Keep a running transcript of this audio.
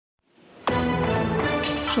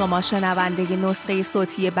شما شنونده نسخه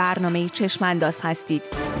صوتی برنامه چشم انداز هستید.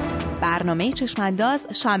 برنامه چشم انداز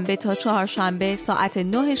شنبه تا چهارشنبه ساعت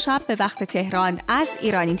 9 شب به وقت تهران از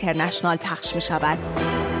ایران اینترنشنال پخش می شود.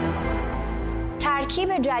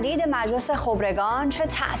 ترکیب جدید مجلس خبرگان چه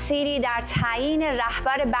تأثیری در تعیین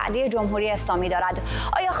رهبر بعدی جمهوری اسلامی دارد؟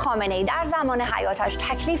 آیا خامنه‌ای در زمان حیاتش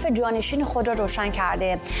تکلیف جانشین خود را روشن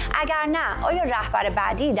کرده؟ اگر نه، آیا رهبر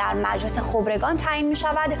بعدی در مجلس خبرگان تعیین می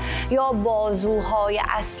شود یا بازوهای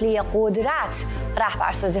اصلی قدرت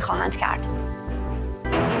رهبرسازی خواهند کرد؟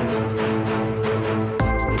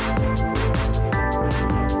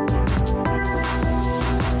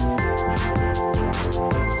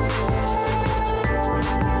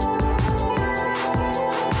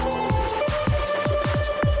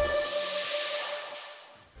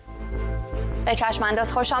 به چشم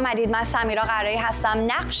انداز خوش آمدید. من سمیرا قرایی هستم.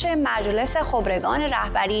 نقش مجلس خبرگان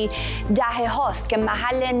رهبری دهه هاست که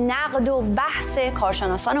محل نقد و بحث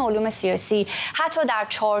کارشناسان علوم سیاسی حتی در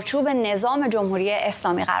چارچوب نظام جمهوری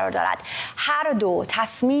اسلامی قرار دارد. هر دو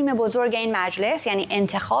تصمیم بزرگ این مجلس، یعنی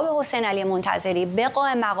انتخاب حسین علی منتظری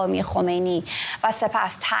بقای مقامی خمینی و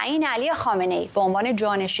سپس تعیین علی خامنه‌ای به عنوان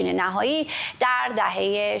جانشین نهایی، در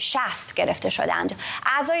دهه 60 گرفته شدند.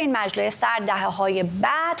 اعضای این مجلس در دهه‌های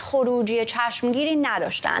بعد خروجی چشمگیری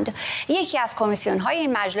نداشتند. یکی از کمیسیون‌های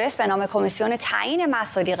این مجلس به نام کمیسیون تعیین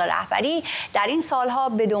مصادیق رهبری در این سالها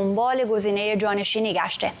به دنبال گزینه جانشینی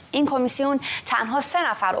گشته. این کمیسیون تنها 3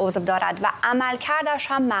 نفر عضو دارد و عملکردش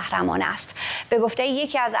هم محرمانه است. به گفته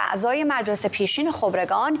یکی از اعضای مجلس پیشین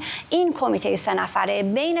خبرگان، این کمیته 3 نفره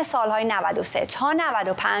بین سالهای 93 تا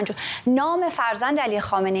 95 نام فرزند علی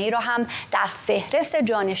خامنه‌ای را هم در فهرست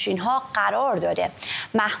جانشین‌ها قرار داده.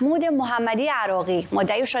 محمود محمدی عراقی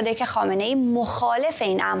مدعی شده که خامنه‌ای مخالف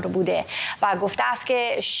این امر بوده و گفته است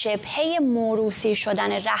که شبهه موروثی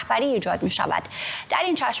شدن رهبری ایجاد می شود. در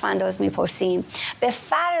این چشم انداز می پرسیم به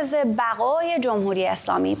فرض بقای جمهوری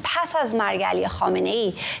اسلامی پس از مرگ علی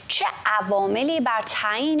خامنه‌ای چه عواملی بر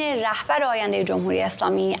تعیین رهبر آینده جمهوری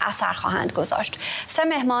اسلامی اثر خواهند گذاشت؟ 3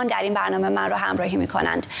 مهمان در این برنامه من را همراهی می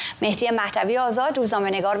کنند. مهدی مهدوی آزاد،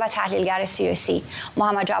 روزنامه‌نگار و تحلیلگر سیاسی،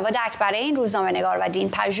 محمد جواد اکبرین، روزنامه‌نگار و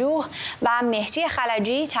دین‌پژوه، و مهدی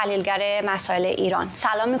خلجی، تحلیلگر مسائل ایران.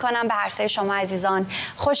 سلام میکنم به هر سه شما عزیزان.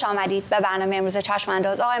 خوش آمدید به برنامه امروز چشم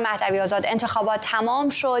انداز. آقای مهدوی آزاد، انتخابات تمام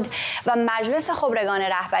شد و مجلس خبرگان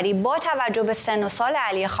رهبری با توجه به سن و سال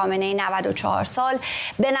علی خامنه‌ای 94 سال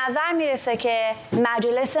به نظر میرسه که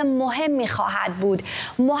مجلس مهمی خواهد بود.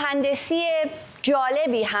 مهندسی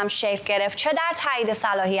جالبی هم شکل گرفت، چه در تایید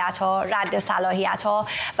صلاحیت‌ها، رد صلاحیت‌ها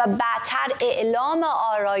و بعدتر اعلام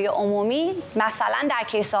آرای عمومی، مثلا در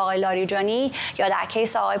کیس آقای لاریجانی یا در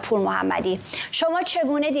کیس آقای پور محمدی. شما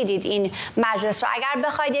چگونه دیدید این مجلس رو؟ اگر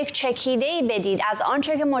بخواید یک چکیده‌ای بدید از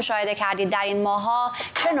آنچه که مشاهده کردید در این ماه‌ها،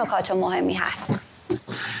 چه نکات مهمی هست؟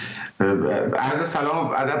 عرض سلام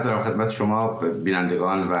و ادب دارم خدمت شما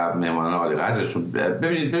بینندگان و مهمانان عالی قدرتون.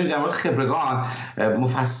 ببینید در مورد خبرگان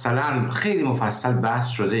مفصلا، خیلی مفصل بحث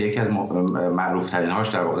شده. یکی از معروف ترین هاش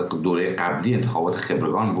در واقع دوره قبلی انتخابات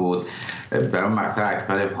خبرگان بود. برای مقطع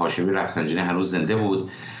اکبر هاشمی رفسنجانی هنوز زنده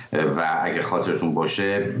بود و اگه خاطرتون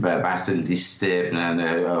باشه بحث لیست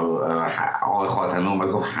آقای خاتمی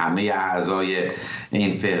اومد گفت همه اعضای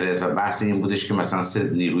این فهرست و بحث این بودش که مثلا 3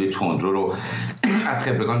 نیروی تندرو رو از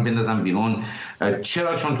خبرگان بندازن بیرون.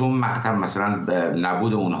 چرا؟ چون تو اون مقطع مثلا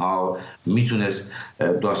نبود اونها میتونست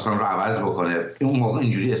داستان رو عوض بکنه. اون موقع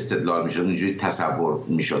اینجوری استدلال میشد، اینجوری تصور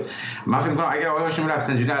میشد. من فکر می‌کنم اگر آقای هاشمی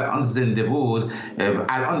رفسنجانی الان زنده بود،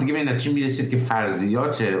 الان دیگه به نتیجه میرسید که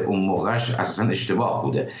فرضیات اون موقعش اساسا اشتباه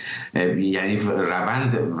بوده. یعنی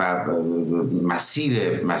روند و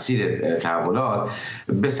مسیر تحولات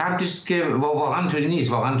به سمتی است که واقعا طوری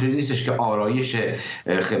نیست. واقعا طوری نیستش که آرایش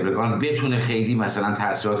خبرگان بتونه خیلی مثلا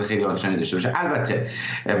تاثیرات خیلی آنچنانی داشته باشه. البته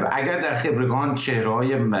اگر در خبرگان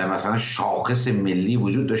چهره‌های مثلا شاخص ملی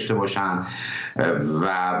وجود داشته باشن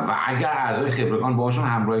و اگر اعضای خبرگان باهاشون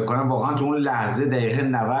همراهی کنن، واقعا تو اون لحظه دقیقه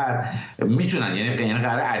 90 میتونن، یعنی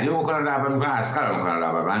قرار علی رو بکنن رهبر، میکنن اصغر رو بکنن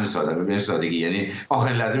رهبر. به همین سادگی، یعنی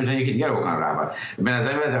آخرین لحظه میتونن یکی دیگر رو بکنن رهبر. به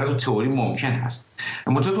نظر میاد تو تئوری ممکن هست،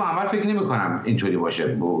 اما تو عمل فکر نمی‌کنم اینطوری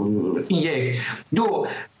باشه. این یک. دو،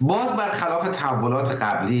 باز برخلاف تحولات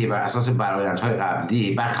قبلی و اساس برآیندهای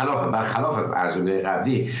قبلی، برخلاف ارزیابی‌های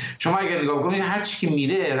قبلی، شما اگر نگاه کنید هر چی که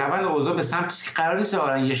میره روند اوضاع به سمتی که قرار نیست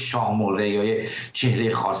یه شاهمره یا یه چهره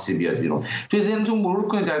خاصی بیاد بیرون. توی ذهنتون مرور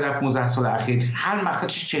کنید در 15 سال اخیر هر مقطع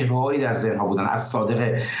چه چهره‌هایی در ذهن‌ها بودن. از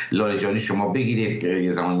صادق لاریجانی شما بگیرید که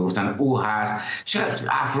یه زمانی میگفتن او هست، چه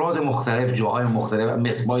افراد مختلف، جاهای مختلف،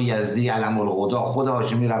 مصباح یزدی، علم‌الهدی، خود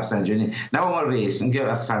هاشمی رفسنجانی، نه ما رئیس، اینکه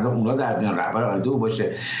از صندوق اونا در میان رهبر آینده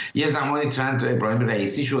باشه. یه زمانی ترند ابراهیم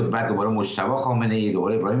رئیسی شد، بعد دوباره مجتبی خامنه‌ای،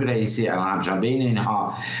 دوباره ابراهیم رئیسی، الان همچنان بین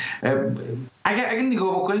اینها. اگر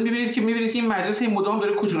نگاه بکنید می‌بینید که این مجلس مدام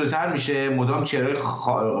داره کوچولوتر میشه، مدام چهره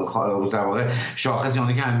در واقع شاخص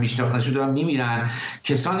اونایی که هم میشناختنشون دارن میمیرن،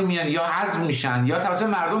 کسانی میان یا حذف میشن یا توسط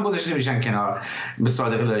مردم گذاشته میشن کنار به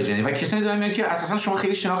صادق لاریجانی، و کسانی دارن میان که اساسا شما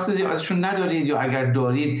خیلی شناخت زیاد ازشون ندارید، یا اگر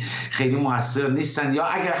دارید خیلی موثر نیستن، یا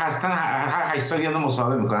اگر هستن هر 8 سال یه دونه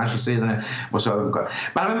مصاحبه میکنن، 6 سال یه دونه مصاحبه میکنن.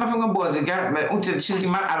 برای من فکر می‌کنم بازیگر اون چیزی که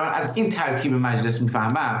من الان از این ترکیب مجلس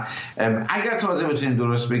میفهمم، اگر تازه بتونیم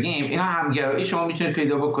درست بگیم، اینا همگرایی شما میتونید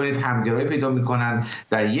پیدا بکنید، همگرایی پیدا میکنن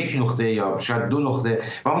در یک نقطه یا شاید دو نقطه،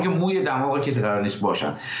 و اون که موی دماغ کسی قرار نیست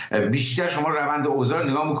باشن. بیشتر شما روند اوضاع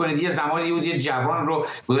نگاه میکنید، یه زمانی بود یه جوان رو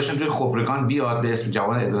گذاشتن توی خبرگان بیاد به اسم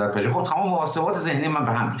جوان عدالت‌پژوه، خب تمام محاسبات ذهنی من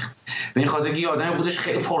به هم ریخت، به این خاطر که یه آدمی بودش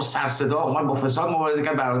خیلی پر سر صدا، اومد با فساد مبارزه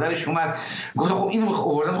کرد، برادرش اومد گفت خب اینو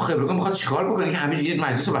آوردن تو خبرگان میخواد چیکار بکنه که همین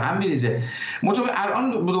مجلس رو به هم میریزه.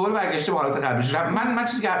 الان دوباره برگشته به حالت قبلیش. من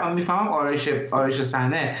چیزی که الان میفهمم آرایش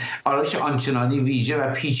صحنه آرایش آنچنانی ویژه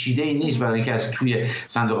و پیچیده‌ای نیست برای اینکه از توی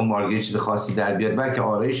صندوق مارگیری چیز خاصی در بیاد، بلکه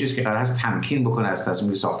آرایشی است که قرار است تمکین بکنه از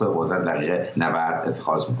تصمیمی ساختار قدرت دقیقه 90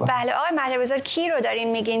 اتخاذ میکنه. بله آقای مطلب‌گذار کی رو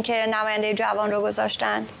دارین میگین که نماینده جوان رو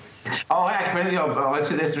گذاشتن؟ آقای اکبری یا آقای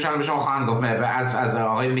چیز اسمش هم به شما خواهند گفت، از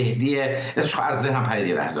آقای مهدی اسمش از ذهنم پرید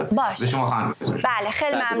یه لحظه به شما خواهند گفت. بله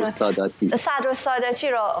خیلی ممنون. صدرالساداتی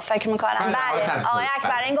رو فکر می‌کنم. بله آقای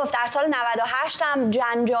اکبری گفت در سال 98 هم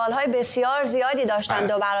جنجال‌های بسیار زیادی داشتن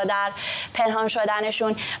دو برادر، پنهان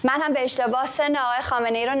شدنشون. من هم به اشتباه سن آقای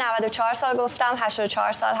خامنه‌ای رو 94 سال گفتم،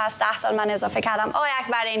 84 سال هست، 10 سال من اضافه کردم. آقای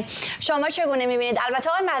اکبری شما چگونه می‌بینید؟ البته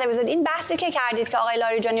آقای مطلب‌گذار این بحثی که کردید که آقای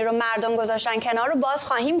لاریجانی رو مردم گذاشتن کنار رو باز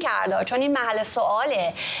خواهیم کرد، چون این محل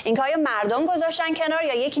سواله، اینکه آیا مردم گذاشتن کنار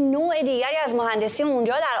یا یک نوع دیگری از مهندسی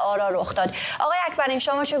اونجا در آرا رخ داد. آقای اکبری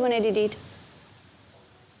شما چگونه دیدید؟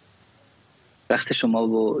 وقت شما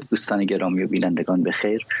و دوستان گرامی و بینندگان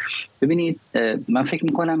بخیر. ببینید من فکر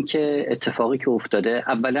میکنم که اتفاقی که افتاده،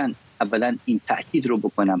 اولا این تأکید رو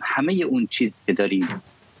بکنم، همه اون چیز که داریم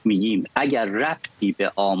میگیم اگر ربطی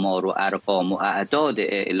به آمار و ارقام و اعداد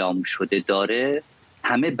اعلام شده داره،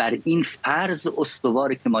 همه بر این فرض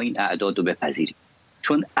استواره که ما این اعداد رو بپذیریم،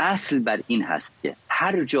 چون اصل بر این هست که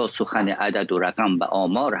هر جا سخن عدد و رقم و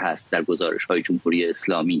آمار هست در گزارش‌های جمهوری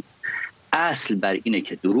اسلامی، اصل بر اینه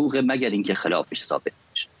که دروغه مگر اینکه خلافش ثابت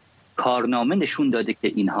بشه. کارنامه نشون داده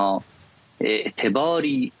که اینها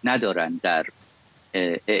اعتباری ندارن در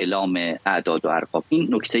اعلام اعداد و ارقام. این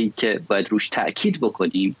نکته‌ای که باید روش تأکید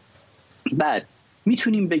بکنیم. بعد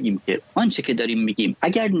میتونیم بگیم که آنچه که داریم میگیم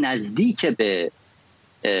اگر نزدیک به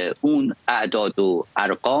اون اعداد و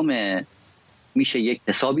ارقام میشه یک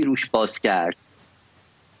حسابی روش باز کرد،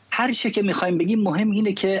 هر چه که میخوایم بگیم مهم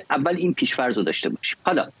اینه که اول این پیش‌فرض رو داشته باشیم.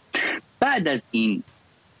 حالا بعد از این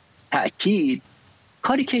تأکید،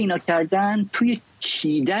 کاری که اینا کردن توی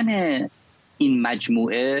چیدن این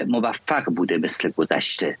مجموعه موفق بوده مثل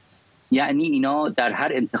گذشته. یعنی اینا در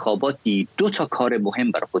هر انتخاباتی 2 تا کار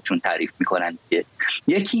مهم برای خودشون تعریف میکنن که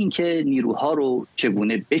یکی این که نیروها رو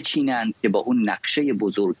چگونه بچینن که با اون نقشه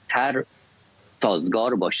بزرگتر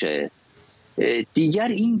سازگار باشه، دیگر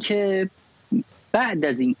این که بعد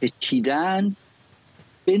از این که چیدن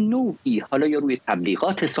به نوعی حالا یا روی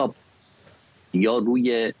تبلیغات حساب یا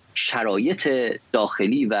روی شرایط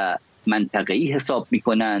داخلی و منطقه‌ای حساب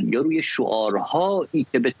میکنن یا روی شعارهایی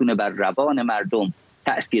که بتونه بر روان مردم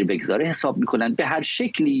تأثیر بگذاره حساب میکنن. به هر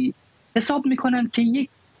شکلی حساب میکنن که یک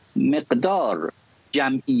مقدار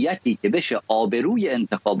جمعیتی که بشه آبروی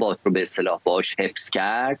انتخابات رو به اصطلاح باش حفظ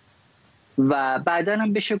کرد و بعداً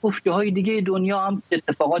هم بشه گفت جاهای دیگه دنیا هم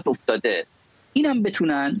اتفاقات افتاده، اینم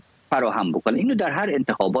بتونن فراهم بکنن. اینو در هر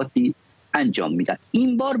انتخاباتی انجام میدن.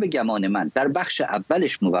 این بار به گمان من در بخش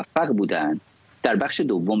اولش موفق بودن، در بخش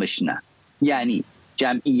دومش نه. یعنی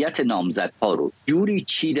جمعیت نامزدها رو جوری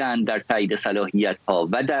چیدن در تایید صلاحیت‌ها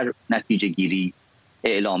و در نتیجه گیری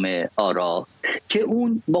اعلام آرا که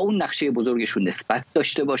اون با اون نقشه بزرگشون نسبت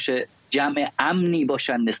داشته باشه، جمع امنی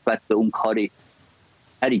باشن نسبت به اون کاری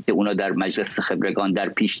که اونا در مجلس خبرگان در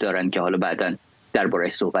پیش دارن که حالا بعداً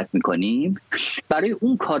درباره‌اش صحبت می‌کنیم. برای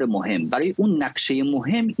اون کار مهم، برای اون نقشه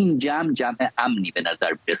مهم، این جمع امنی به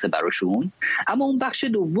نظر میرسه براشون. اما اون بخش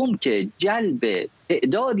دوم که جلب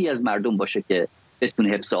تعدادی از مردم باشه که بتونه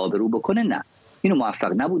حفظ آبرو بکنه، نه، اینو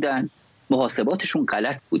موفق نبودن. محاسباتشون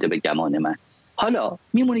غلط بوده به گمان من. حالا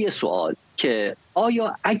میمونه یه سوال که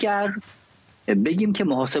آیا اگر بگیم که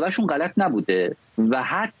محاسبهشون غلط نبوده و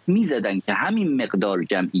حد میزدن که همین مقدار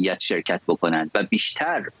جمعیت شرکت بکنن و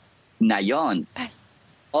بیشتر نیان،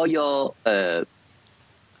 آیا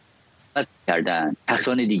کردن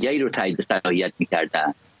کسان دیگری رو تایید صلاحیت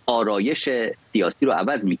میکردن؟ آرایش سیاسی رو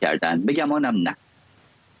عوض می‌کردن، بگمانم نه.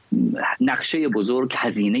 نقشه بزرگ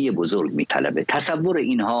هزینه بزرگ می‌طلبه. تصور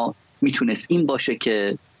اینها میتونست این باشه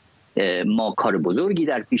که ما کار بزرگی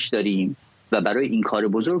در پیش داریم و برای این کار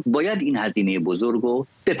بزرگ باید این هزینه بزرگ رو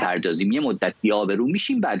بپردازیم. یه مدت بی‌آبرو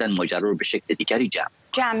میشیم، بعداً ماجرا رو به شکل دیگری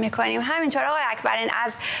جمع میکنیم. همینطور آقای اکبرین،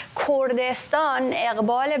 از کردستان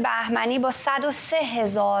اقبال بهمنی با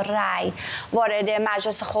 103,000 رأی وارد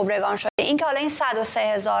مجلس خبرگان شده. اینکه حالا این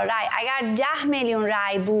 103,000 رأی اگر 10 میلیون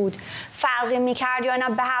رأی بود فرقی میکرد یا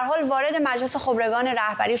نه، به هر حال وارد مجلس خبرگان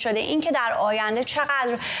رهبری شده. اینکه در آینده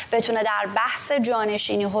چقدر بتونه در بحث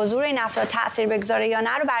جانشینی حضور این افراد تاثیر بگذاره یا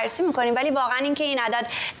نه رو بررسی میکنیم، ولی واقعا اینکه این عدد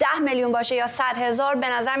 10 میلیون باشه یا 100,000 به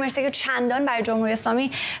نظر میرسه که چندان برای جمهوری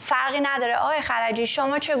اسلامی فرقی نداره. آقای خلجی،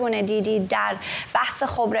 شما چگونه دیدید در بحث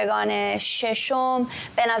خبرگان ششم؟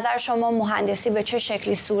 به نظر شما مهندسی به چه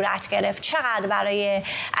شکلی صورت گرفت؟ چقدر برای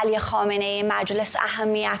علی خامنه‌ای مجلس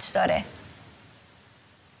اهمیت داره؟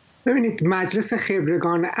 ببینید، مجلس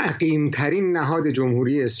خبرگان عقیم‌ترین نهاد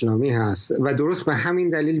جمهوری اسلامی هست و درست به همین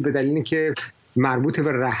دلیل، به دلیلی که مربوط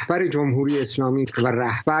به رهبر جمهوری اسلامی و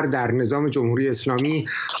رهبر در نظام جمهوری اسلامی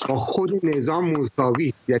با خود نظام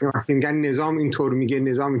مساوی، یعنی وقتی میگن نظام اینطور میگه،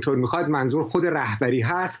 نظام اینطور میخواد، منظور خود رهبری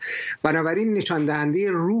هست. بنابراین نشان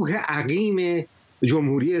دهنده روح عقیم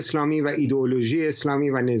جمهوری اسلامی و ایدئولوژی اسلامی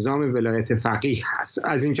و نظام ولایت فقیه هست.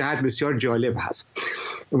 از این جهت بسیار جالب هست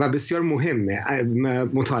و بسیار مهمه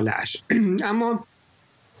مطالعهش. اما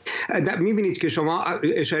میبینید که شما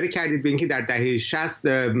اشاره کردید به اینکه در دهه 60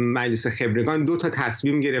 مجلس خبرگان 2 تا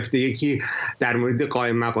تصمیم گرفته، یکی در مورد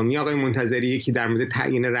قائم مقامی آقای منتظری، یکی در مورد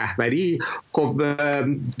تعیین رهبری. خب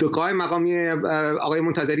قائم مقامی آقای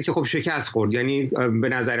منتظری که خب شکست خورد، یعنی به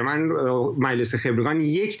نظر من مجلس خبرگان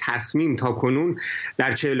یک تصمیم تا کنون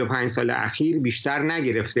در 45 سال اخیر بیشتر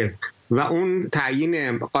نگرفته و اون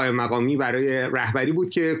تعیین قائم مقامی برای رهبری بود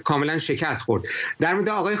که کاملا شکست خورد. در مورد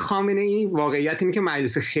آقای خامنه‌ای واقعیت اینه که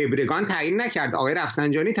مجلس خبرگان تعیین نکرد، آقای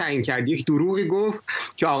رفسنجانی تعیین کرد. یک دروغی گفت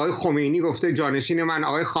که آقای خمینی گفته جانشین من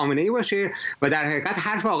آقای خامنه‌ای باشه و در حقیقت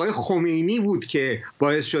حرف آقای خمینی بود که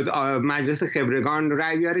باعث شد مجلس خبرگان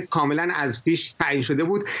رأی بیاره. کاملا از پیش تعیین شده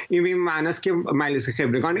بود. این به معنی است که مجلس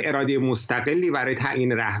خبرگان اراده مستقلی برای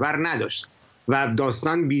تعیین رهبر نداشت و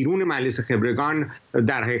داستان بیرون مجلس خبرگان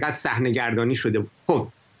در حقیقت صحنه‌گردانی شده بود. خب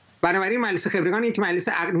بنابراین مجلس خبرگان یک مجلس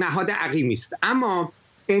نهاد عقیمی است. اما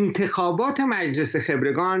انتخابات مجلس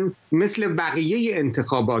خبرگان مثل بقیه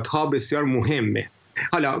انتخابات ها بسیار مهمه.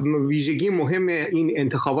 حالا ویژگی مهم این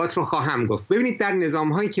انتخابات رو خواهم گفت. ببینید، در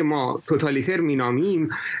نظام‌هایی که ما توتالیتر می‌نامیم،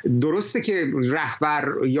 درسته که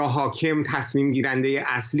رهبر یا حاکم تصمیم گیرنده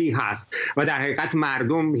اصلی هست و در حقیقت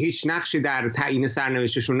مردم هیچ نقشی در تعیین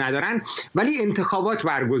سرنوشتشون ندارن، ولی انتخابات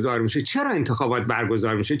برگزار میشه. چرا انتخابات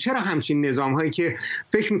برگزار میشه؟ چرا همچین نظام‌هایی که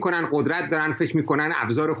فکر می‌کنن قدرت دارن، فکر می‌کنن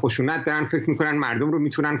ابزار خشونت دارن، فکر می‌کنن مردم رو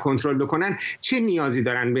میتونن کنترل بکنن، چه نیازی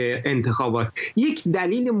دارن به انتخابات؟ یک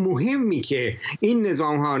دلیل مهمی که این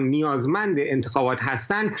نظام‌ها نیازمند انتخابات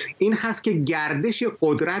هستند این هست که گردش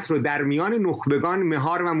قدرت رو در میان نخبگان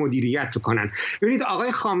مهار و مدیریت کنن. ببینید،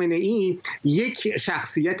 آقای خامنه‌ای یک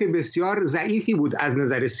شخصیت بسیار ضعیفی بود از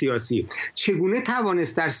نظر سیاسی. چگونه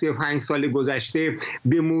توانست در 35 سال گذشته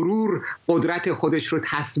به مرور قدرت خودش رو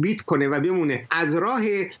تثبیت کنه و بمونه؟ از راه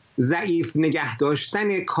ضعیف نگه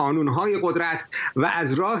داشتن کانونهای قدرت و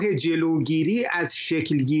از راه جلوگیری از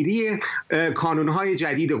شکلگیری کانونهای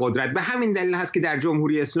جدید قدرت. به همین دلیل هست که در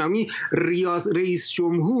جمهوری اسلامی رئیس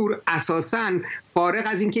جمهور اساساً فارغ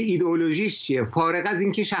از اینکه ایدئولوژیش چیه، فارغ از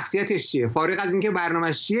اینکه شخصیتش چیه، فارغ از اینکه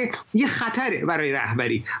برنامه‌اش چیه، یه خطره برای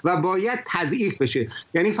رهبری و باید تضعیف بشه.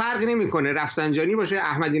 یعنی فرقی نمی‌کنه رفسنجانی باشه،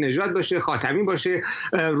 احمدی نژاد باشه، خاتمی باشه،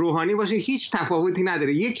 روحانی باشه، هیچ تفاوتی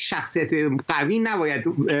نداره. یک شخصیت قوی نباید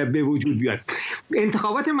به وجود بیاد.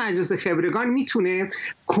 انتخابات مجلس خبرگان میتونه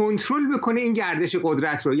کنترل بکنه این گردش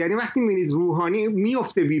قدرت رو. یعنی وقتی می‌بینید روحانی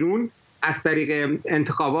میفته بیرون از طریق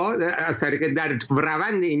انتخابات، از طریق در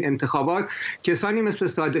روند این انتخابات کسانی مثل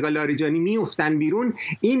صادق لاریجانی میافتن بیرون،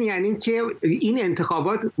 این یعنی که این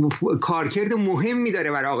انتخابات کارکرد مهمی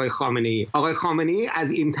داره برای آقای خامنه‌ای. آقای خامنه‌ای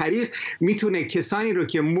از این طریق میتونه کسانی رو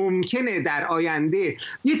که ممکنه در آینده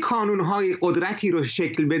یک کانونهای قدرتی رو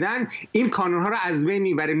شکل بدن، این کانونها رو از بین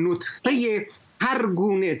میبره. نطفه هر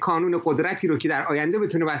گونه کانون قدرتی رو که در آینده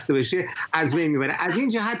بتونه بسته بشه از بین میبره. از این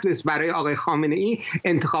جهت برای آقای خامنه‌ای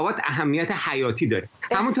انتخابات اهمیت حیاتی داره.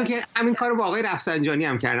 همونطور که همین کارو با آقای رفسنجانی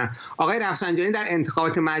هم کردن. آقای رفسنجانی در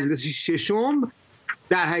انتخابات مجلس ششم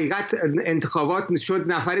در حقیقت انتخابات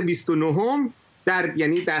شد نفر 29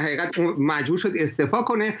 در حقیقت مجبور شد استعفا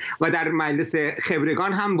کنه و در مجلس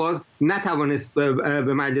خبرگان هم باز نتوانست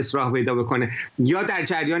به مجلس راه پیدا بکنه، یا در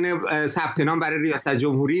جریان ثبت نام برای ریاست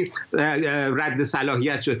جمهوری رد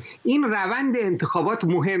صلاحیت شد. این روند انتخابات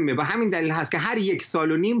مهمه و همین دلیل هست که هر 1.5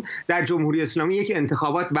 سال در جمهوری اسلامی یک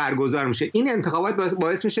انتخابات برگزار میشه. این انتخابات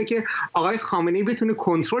باعث میشه که آقای خامنه‌ای بتونه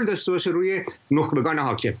کنترل داشته باشه روی نخبگان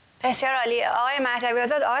حاکم. بسیار عالی. آقای مهدوی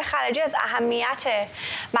آزاد، آقای خلجی از اهمیت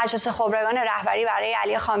مجلس خبرگان رهبری برای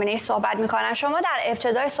علی خامنه‌ای صحبت می‌کنن. شما در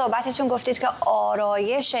ابتدای صحبتتون گفتید که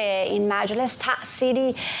آرایش این مجلس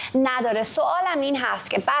تأثیری نداره. سوالم این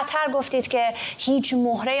هست که بعدتر گفتید که هیچ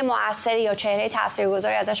مهره مؤثری یا چهره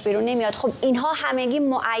تاثیرگذاری ازش بیرون نمیاد. خب اینها همگی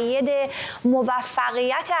مؤید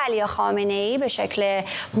موفقیت علی خامنه‌ای به شکل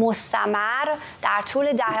مستمر در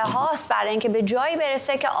طول دهه‌هاست برای اینکه به جایی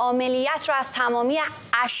برسه که عاملیت رو از تمامی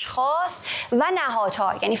اشخاص و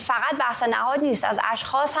نهادها، یعنی فقط بحث نهاد نیست، از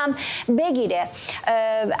اشخاص هم بگیره.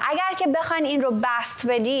 اگر که بخواین این رو بسط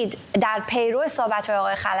بدید در پیرو صحبت‌های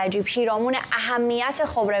آقای خلجی پیرامون اهمیت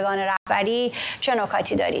خبرگان رهبری، چه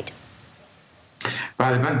نکاتی دارید؟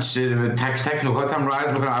 بله، من تک تک نکاتم رو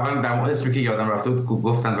عرض می‌کنم. اول در مورد اسمی که یادم رفته بود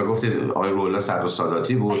گفتن و گفتید آقای روح‌الله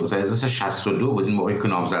صدرالساداتی بود، تا 1962 بود این موقعی که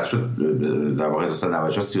نامزد شد، در واقع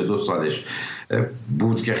 1996 32 سالش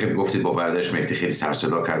بود که خیلی گفتید با برادرش مهدی خیلی سر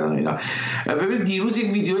صدا کردن و اینا. ببینید دیروز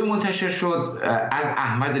یک ویدیوی منتشر شد از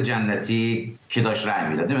احمد جنتی که داشت رأی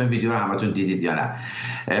میداد. این ویدیو رو همتون دیدید یا نه؟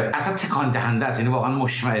 اصلا تکان دهنده است، یعنی واقعا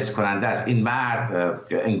مشمئز کننده است. این مرد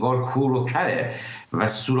انگار کور و کره و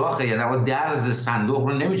سوراخ یعنی درز صندوق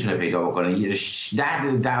رو نمیتونه پیدا بکنه.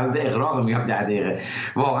 10 اغراق میاد 10 دقیقه،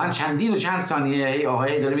 واقعا چندین و چند ثانیه هی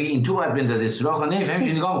آقای داره میگه این تو باید بندازه سوراخ رو، نمیفهمید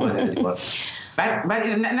چه نگاه میکنه. بعد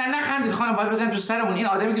نه خندید خانم، باید بزنید تو سرمون. این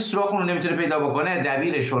آدمی که سوراخ رو نمیتونه پیدا بکنه،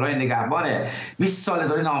 دبیر شورای نگهبانه، 20 سال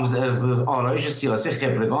داره آرایش سیاسی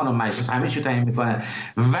خبرگان و مجلس همه چی تعیین میکنه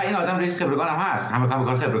و این آدم رئیس خبرگان هم هست، همه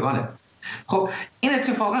کار خبرگانه. خب این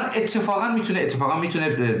اتفاقا میتونه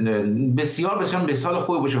بسیار مثال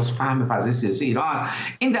خوبی باشه واسه فهم فضای سیاسی ایران.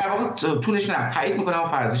 این در واقع طولش نه تایید میکنم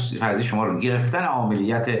فرضی شما رو، گرفتن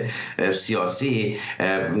عملیات سیاسی،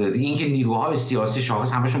 اینکه نیروهای سیاسی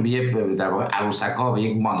شاخص همشون به یک در واقع عروسک‌ها، به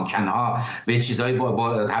یک مانکن‌ها، به چیزایی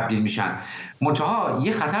با تبدیل میشن. منتها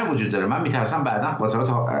یه خطر وجود داره. من میترسم بعداً خاطرات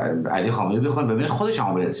علی خامنه‌ای بخونم ببینید خودش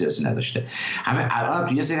عملیات سیاسی نداشته. همه الان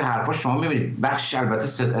تو یه سری حرفا شما میبینید بخش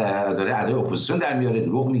البته داره ادای اپوزیسیون در میاره،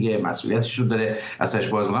 دروغ میگه، مسئولیتش رو داره ازش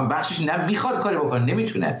باز میکنه، بخشش نه میخواد کاری بکنه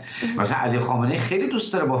نمیتونه. مثلا علی خامنه‌ای خیلی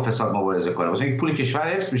دوست داره با فساد مبارزه کنه، مثلا پول کشور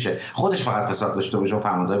حفظ میشه، خودش فقط فساد داشته باشه و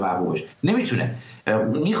فرماندهای محبوبش، نمیتونه.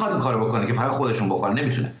 میخواد این کارو بکنه که فقط خودشون بخوره،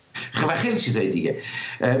 نمیتونه. و خیلی چیزای دیگه.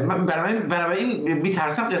 برای این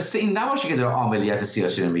میترسم قصه این نباشه که داره عملیات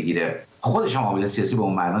سیاسی رو میگیره، خودش هم عملیات سیاسی به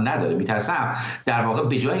اون معنا نداره. میترسم در واقع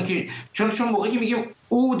به جای اینکه چون موقعی که میگیم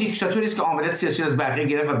او دیکتاتوری است که عملیات سیاسی از بقیه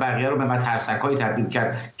گرفت و بقیه رو به مترسک‌های تبدیل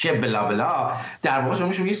کرد که بلا بلا، در واقع شما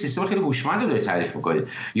میگید سیستم خیلی هوشمند رو دارید تعریف می‌کنید.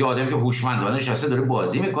 یا آدمی که هوشمندانه نشسته داره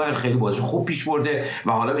بازی می‌کنه، خیلی بازیش خوب پیش برده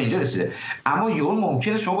و حالا به اینجا رسیده. اما یهو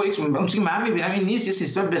ممکنه شما با یک چیزی که من می‌بینم این نیست، یه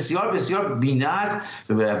سیستم بسیار بسیار بی‌نظم،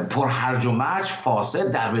 پر هرج و مرج،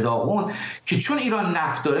 فاسد، در به داغون، که چون ایران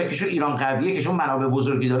نفت داره، که چون ایران قویه، که چون منابع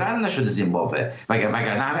بزرگی داره، الان نشده زیمبابوه.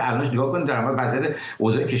 وگرنه همه الانش نگاه کنید، درآمد وضعیت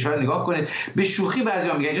اوضاع کشور نگاه کنید. به شوخی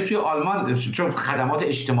بعضیا میگن اینجا توی آلمان چون خدمات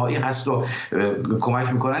اجتماعی هست و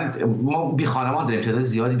کمک میکنن، ما بی خانمان داریم، تعداد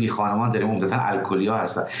زیادی بی خانمان داریم، عمدتاً الکلیا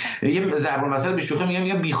هستن. یه ضرب المثل به شوخی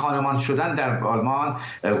میگم بی خانمان شدن در آلمان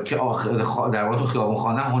که در واقع تو خیابون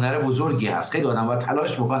خواندن هنر بزرگی هست. خیلی آدم باید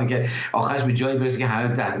تلاش بکنه که آخرش به جایی برسه که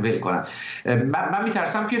همه ول کنن. من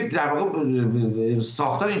میترسم که در واقع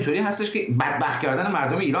ساختار اینطوری هستش که بدبخت کردن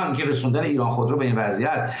مردم ایران، که رسوندن ایران خودرو به این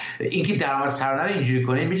وضعیت، اینکه درآمد سرانه اینجوری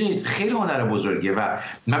کنه، میدونید خیلی هنر بزرگیه و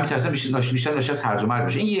من میترسم بیشتر نشه از هرج و مرج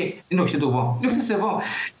بشه. این نکته دوم. نکته سوم،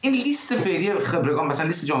 این لیست فعلی خبرگان، مثلا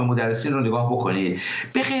لیست جامعه مدرسین رو نگاه بکنید،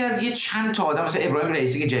 به غیر از یه چند تا آدم مثلا ابراهیم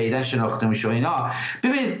رئیسی که جدیداً شناخته میشه اینا،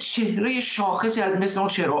 ببینید چهره شاخصی از مثل اون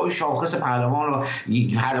چهره‌های شاخص پهلوان و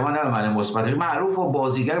پهلوان نه معنی مثبتش معروف و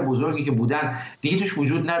بازیگر بزرگی که بودن دیگه توش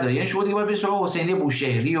وجود نداره. یعنی شما دیگه باید به سراغ حسینی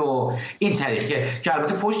بوشهری و این طریقه که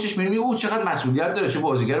البته پشتش می‌بینید او چقدر مسئولیت داره، چه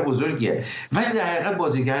بازیگر بزرگیه، ولی در حقیقت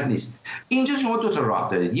بازیگر نیست. اینجا شما دو تا تا راه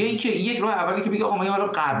دارید. یک راه اولی که بگه آقا ما حالا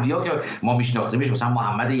قبلی‌ها که ما میشناختیمش، مثلا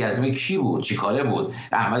محمد یزدی کی بود، چیکاره بود،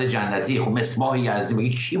 احمد جنتی، خب مصباح یزدی بگه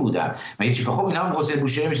کی بودن، مگه چیکار، خب اینا هم حسین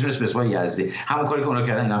بوشهری میشه مثل مصباح یزدی، همون کاری که اونا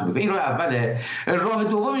کردن اینا میگه. این راه اوله. راه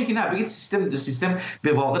دوم اینه که نه بگید سیستم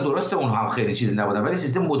به واقع درسته، اونها هم خیلی چیزی نبودن ولی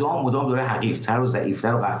سیستم مدام داره حقیق‌تر و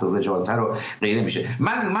ضعیف‌تر و قحط و رجال‌تر و غیره میشه.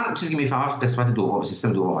 من چیزی که میفهمم قسمت دوم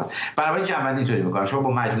سیستم دوم است. بنابراین جنبندی اینطوری می‌کنم، شما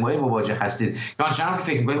با مجموعه مواجه هستید که آنچنان که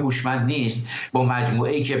فکر می‌کنید هوشمند نیست، با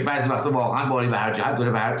مجموعه‌ای که بعضی وقتا واقعا باری به هر جهت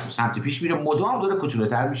داره به هر سمت پیش میره، مدام داره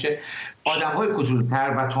کوچولوتر میشه، آدم‌های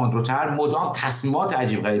کوچولوتر و تندروتر مدام تصمیمات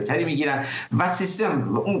عجیب غریب‌تری میگیرن و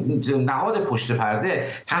سیستم اون نهاد پشت پرده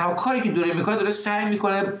تنها کاری که داره سعی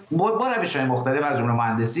میکنه با روش‌های مختلف از جمله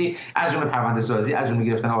مهندسی، از جمله پرونده‌سازی، از جمله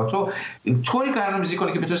گرفتن آتو، طوری برنامه‌ریزی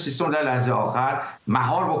کنه که بتونه سیستم در لحظه آخر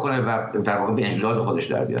مهار بکنه و در واقع به انقلاب خودش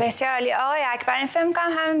در بیاره. بسیار عالی آقای اکبر، این فکر می‌کنم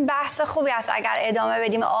همین بحث خوبی است اگر ادامه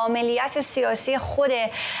بدیم. عملیات سیاسی خود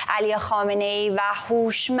علی خامنه‌ای و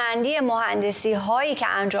هوشمندی مهندسی هایی که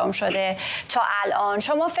انجام شده تا الان،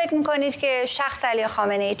 شما فکر میکنید که شخص علی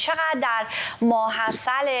خامنه‌ای چقدر در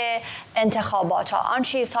ماحصل انتخابات ها، آن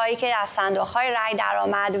چیزهایی که از صندوق‌های رای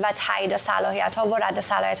درآمد و تایید صلاحیت‌ها و رد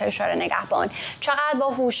صلاحیت‌های شورای نگهبان، چقدر با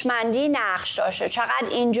هوشمندی نقش داشته، چقدر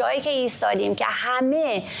این جایی که ایستادیم که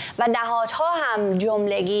همه و نهادها هم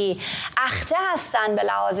جملگی اخته هستند به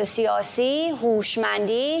لحاظ سیاسی،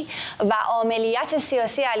 هوشمندی و عملیات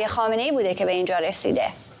سیاسی علی خامنه‌ای بوده که به اینجا رسیده.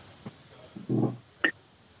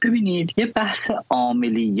 ببینید یه بحث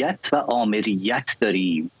عاملیت و آمریت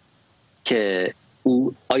داریم که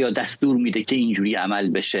او آیا دستور میده که اینجوری عمل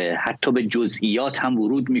بشه، حتی به جزئیات هم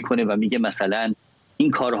ورود میکنه و میگه مثلا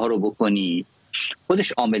این کارها رو بکنی،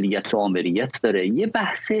 خودش عملیت و آمریت داره. یه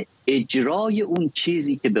بحث اجرای اون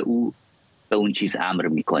چیزی که به اون چیز امر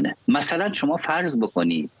میکنه. مثلا شما فرض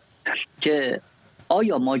بکنید که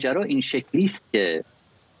آیا ماجرا این شکلی است که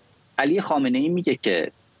علی خامنه‌ای میگه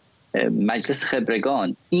که مجلس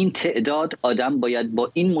خبرگان این تعداد آدم باید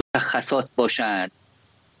با این مشخصات باشن،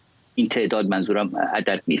 این تعداد منظورم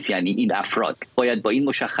عدد نیست، یعنی این افراد باید با این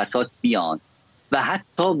مشخصات بیان و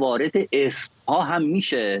حتی وارد اسم ها هم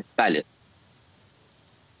میشه. بله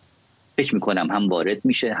فکر میکنم هم وارد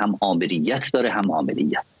میشه، هم آمریت داره هم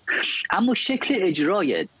عملیت. اما شکل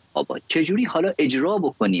اجرای چجوری حالا اجرا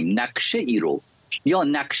بکنیم نقشه ای رو، یا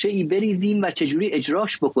نقشه ای بریزیم و چجوری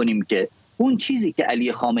اجراش بکنیم که اون چیزی که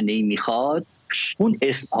علی خامنه‌ای میخواد، اون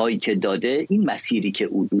اسمهایی که داده، این مسیری که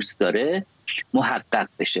او دوست داره محقق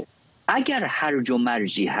بشه. اگر هرج و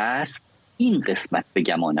مرجی هست، این قسمت به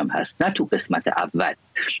گمانم هست، نه تو قسمت اول.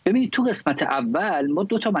 ببینید تو قسمت اول ما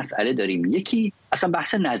دو تا مسئله داریم. یکی اصلا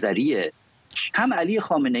بحث نظریه، هم علی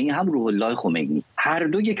خامنه‌ای هم روح الله خمینی هر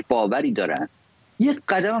دو یک باوری دارن، یک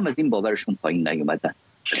قدم هم از این باورشون پایین نیومدن.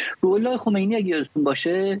 روح الله خمینی اگه یادتون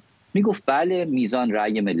باشه میگفت بله میزان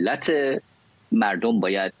رأی ملت، مردم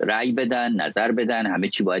باید رأی بدن، نظر بدن، همه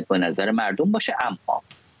چی باید با نظر مردم باشه، اما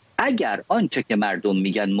اگر آنچه که مردم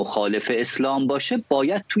میگن مخالف اسلام باشه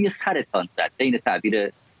باید توی سرتان زد. این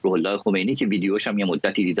تعبیر روح الله خمینی که ویدیوش هم یه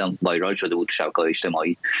مدتی دیدم وایرال شده بود تو شبکه‌های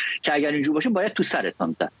اجتماعی، که اگر اینجور باشه باید تو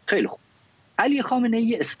سرتان زد. خیلی خوب. علی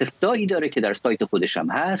خامنه‌ای استفتایی داره که در سایت خودش هم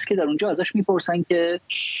هست که در اونجا ازش میپرسن که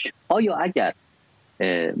آیا اگر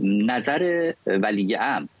نظر ولی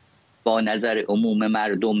امر با نظر عموم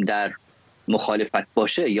مردم در مخالفت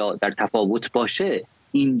باشه یا در تفاوت باشه،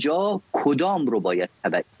 اینجا کدام رو باید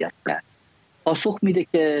تبعیت کرد؟ پاسخ میده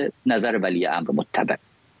که نظر ولی امر متبع.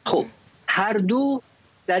 خب هر دو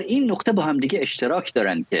در این نقطه با هم دیگه اشتراک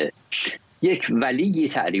دارن که یک ولی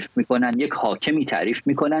تعریف میکنن، یک حاکمی تعریف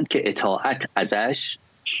میکنن که اطاعت ازش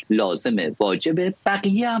لازمه، واجبه،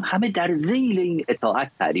 بقیه هم همه در ذیل این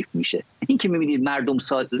اطاعت تعریف میشه. این که میبینید مردم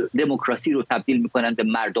دموکراسی رو تبدیل میکنن به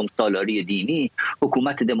مردم سالاری دینی،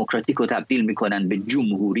 حکومت دموکراتیک رو تبدیل میکنن به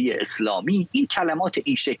جمهوری اسلامی، این کلمات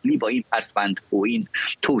این شکلی با این پسوند و این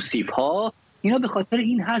توصیف ها، اینا به خاطر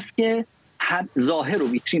این هست که ظاهر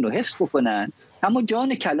و ویترین رو حفظ بکنن، اما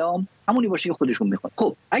جان کلام همونی باشه که خودشون میخوان.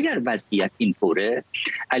 خب اگر وضعیت اینطوره،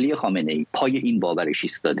 علی خامنه‌ای پای این باورش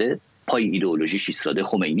ایستاده، پای ایدئولوژیش ایستاده،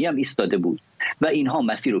 خمینی هم ایستاده بود و اینها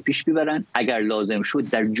مسیر رو پیش میبرن. اگر لازم شد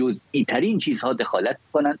در جزئی ترین چیزها دخالت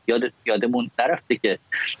کنن. یادمون نرفته که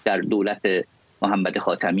در دولت محمد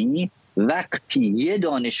خاتمی وقتی یه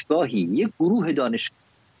دانشگاهی، یه گروه دانشگاه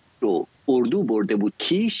رو اردو برده بود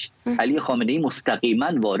کیش، علی خامنه‌ای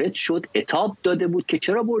مستقیما وارد شد، عتاب داده بود که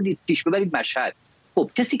چرا بردید کیش، ببرید مشهد.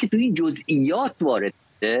 خب کسی که تو این جزئیات وارد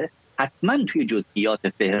شده حتما توی جزئیات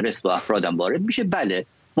فهرست و افرادم وارد میشه. بله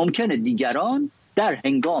ممکنه دیگران در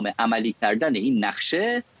هنگام عملی کردن این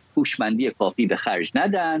نقشه هوشمندی کافی به خرج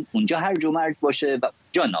ندن، اونجا هرج و مرج باشه و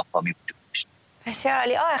جا ناکامی وجود داشته. بسیار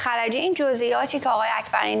عالی. آقای خلجی، این جزئیاتی که آقای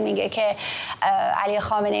اکبرین میگه که علی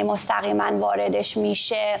خامنه‌ای مستقیما واردش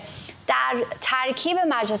میشه در ترکیب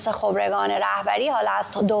مجلس خبرگان رهبری، حالا از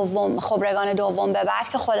خبرگان دوم به بعد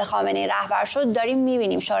که خود خامنه‌ای رهبر شد، داریم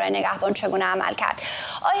میبینیم شورای نگهبان چگونه عمل کرد.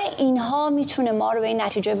 آیا اینها میتونه ما رو به این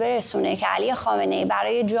نتیجه برسونه که علی خامنه‌ای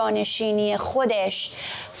برای جانشینی خودش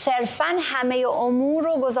صرفاً همه امور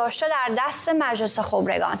رو گذاشته در دست مجلس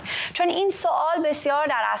خبرگان؟ چون این سوال بسیار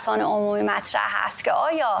در اذهان عمومی مطرح هست که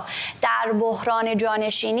آیا در بحران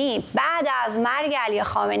جانشینی بعد از مرگ علی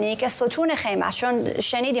خامنه‌ای که ستون خیمه است، چون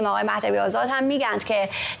شنیدیم آقای مهدوی آزاد هم میگند که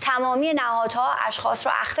تمامی نهادها اشخاص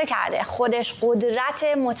رو اخته کرده، خودش قدرت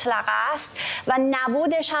مطلق است و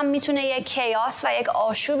نبودش هم میتونه یک کیاس و یک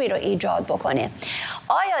آشوبی رو ایجاد بکنه.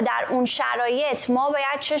 آیا در اون شرایط ما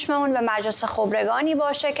باید چشممون به مجلس خبرگانی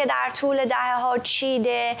باشه که در طول دهه‌ها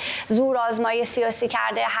چیده، زور آزمایی سیاسی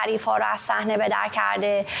کرده، حریف‌ها رو از صحنه به در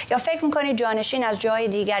کرده، یا فکر می‌کنید جانشین از جای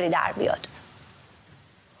دیگری در بیاد؟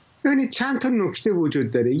 یعنی چند تا نکته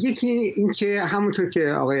وجود داره. یکی این که همونطور که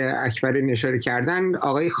آقای اکبری اشاره کردن،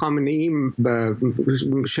 آقای خامنه‌ای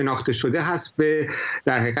شناخته شده هست به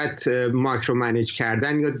در حقیقت مایکرو منیج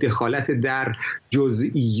کردن یا دخالت در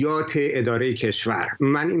جزئیات اداره کشور.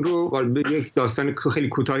 من این رو به یک داستان خیلی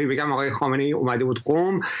کوتاهی بگم. آقای خامنه‌ای اومده بود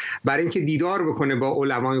قم برای اینکه دیدار بکنه با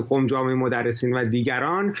علمای قم، جامعه مدرسین و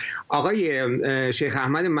دیگران. آقای شیخ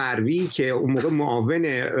احمد مروی که اون موقع معاون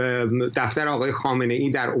دفتر آقای خامنه‌ای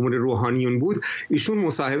در امور روحانیون بود، ایشون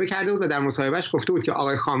مصاحبه کرده بود و در مصاحبهش گفته بود که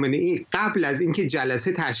آقای خامنه‌ای قبل از اینکه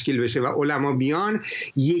جلسه تشکیل بشه و علما بیان،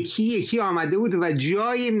 یکی یکی آمده بود و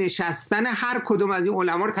جای نشستن هر کدوم از این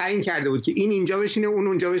علما رو تعیین کرده بود که این اینجا بشینه، اون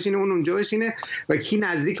اونجا بشینه، اون اونجا بشینه و کی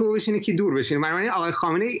نزدیک او بشینه، کی دور بشینه. بنابراین آقای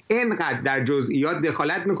خامنه‌ای اینقدر در جزئیات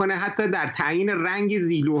دخالت میکنه، حتی در تعیین رنگ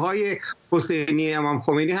زیلوهای حسینی امام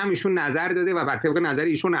خمینی هم ایشون نظر داده و بر طبق نظر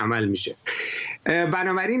ایشون عمل میشه.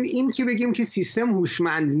 بنابراین این که بگیم که سیستم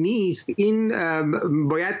هوشمند نیست، این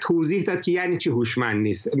باید توضیح داد که یعنی چی هوشمند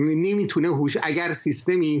نیست. نمیتونه اگر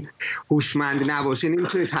سیستمی هوشمند نباشه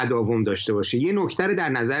نمیتونه تداوم داشته باشه. یه نکته رو در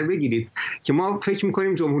نظر بگیرید که ما فکر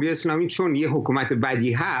میکنیم جمهوری اسلامی چون یه حکومت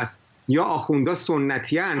بدی هست یا آخوندا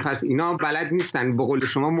سنتیان، پس اینا بلد نیستن به قول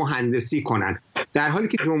شما مهندسی کنن، در حالی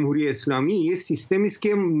که جمهوری اسلامی یه سیستمی است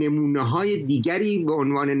که نمونه‌های دیگری به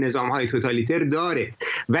عنوان نظام‌های توتالیتر داره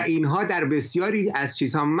و اینها در بسیاری از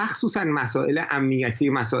چیزها، مخصوصا مسائل امنیتی،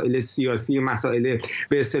 مسائل سیاسی، مسائل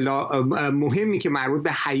به اصطلاح مهمی که مربوط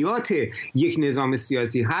به حیات یک نظام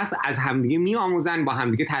سیاسی هست، از همدیگه می‌آموزن، با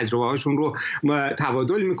همدیگه تجربه‌هاشون رو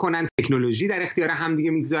تبادل می‌کنن، تکنولوژی در اختیار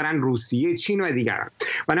همدیگه می‌گذارن، روسیه، چین و دیگران.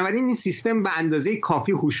 بنابراین این سیستم به اندازه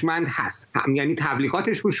کافی هوشمند هست، یعنی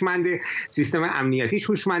تبلیغاتش هوشمنده، سیستم امنیتیش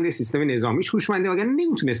هوشمنده، سیستم نظامیش هوشمنده، وگرنه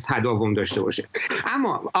نمیتونست تداوم داشته باشه.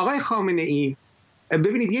 اما آقای خامنه‌ای،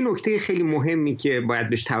 ببینید یه نکته خیلی مهمی که باید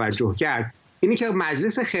بهش توجه کرد اینی که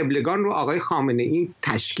مجلس خبرگان رو آقای خامنه‌ای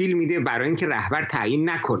تشکیل میده برای اینکه رهبر تعیین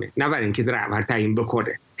نکنه، نه برای اینکه رهبر تعیین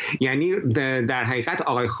بکنه. یعنی در حقیقت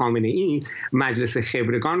آقای خامنه‌ای مجلس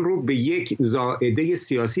خبرگان رو به یک زائده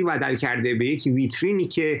سیاسی بدل کرده، به یک ویترینی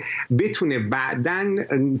که بتونه بعداً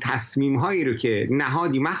تصمیم‌هایی رو که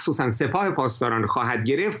نهادی مخصوصاً سپاه پاسداران خواهد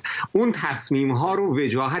گرفت، اون تصمیم‌ها رو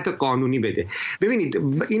وجاهت قانونی بده. ببینید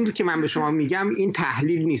این رو که من به شما میگم این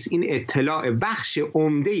تحلیل نیست، این اطلاع. بخش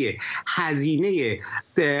عمده هزینه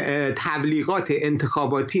تبلیغات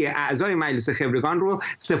انتخاباتی اعضای مجلس خبرگان رو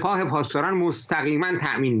سپاه پاسداران مستقیما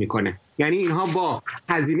تأمین میکنه. یعنی اینها با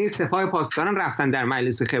هزینه سپاه پاسداران رفتن در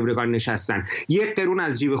مجلس خبرگان نشستن، یک قرون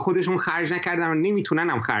از جیب خودشون خرج نکردن و نمیتونن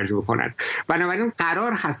هم خرج بکنن. بنابراین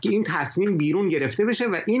قرار هست که این تصمیم بیرون گرفته بشه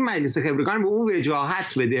و این مجلس خبرگان به اون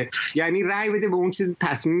وجاهت بده، یعنی رأی بده به اون چیز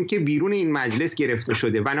تصمیمی که بیرون این مجلس گرفته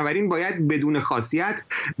شده. بنابراین باید بدون خاصیت،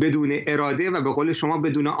 بدون اراده و به قول شما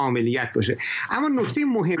بدون عاملیت باشه. اما نکته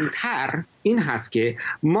مهمتر این هست که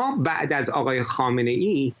ما بعد از آقای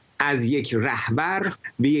خامنه‌ای از یک رهبر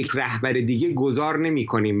به یک رهبر دیگه گذار نمی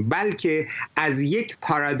کنیم، بلکه از یک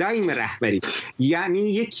پارادایم رهبری، یعنی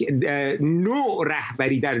یک نوع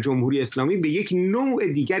رهبری در جمهوری اسلامی به یک نوع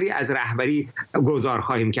دیگری از رهبری گذار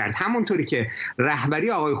خواهیم کرد. همونطوری که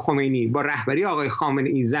رهبری آقای خمینی با رهبری آقای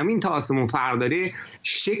خامنه‌ای زمین تا آسمون فرق داره،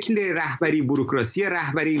 شکل رهبری، بوروکراسی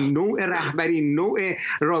رهبری، نوع رهبری، نوع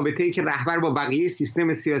رابطه‌ای که رهبر با بقیه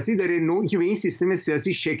سیستم سیاسی داره، نوعی که به این سیستم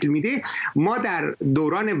سیاسی شکل میده، ما در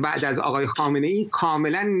دوران بعد از آقای خامنه‌ای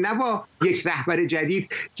کاملا نه با یک رهبر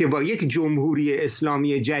جدید که با یک جمهوری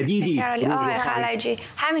اسلامی جدیدی. آقای خلجی،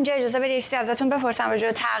 همینجا اجازه بدید چیزی ازتون بپرسم راجع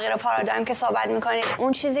به تغییر پارادایم که صحبت میکنید.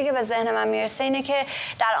 اون چیزی که به ذهن من میرسه اینه که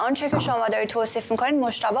در آنچه که شما دارید توصیف میکنید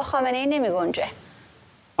مجتبی خامنه‌ای نمیگنجه.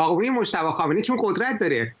 آقای مجتبی خامنه‌ای چون قدرت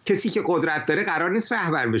داره، کسی که قدرت داره قرار نیست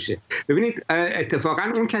رهبر بشه. ببینید اتفاقا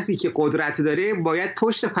اون کسی که قدرت داره باید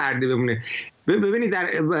پشت پرده بمونه. ببینید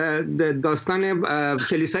در داستان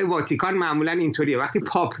کلیسای واتیکان معمولا اینطوریه، وقتی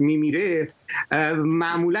پاپ میمیره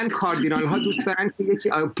معمولا کاردینال ها دوست دارن که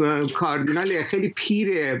یک کاردینال خیلی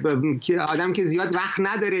پیره که آدم که زیاد وقت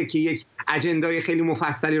نداره که یک اجندای خیلی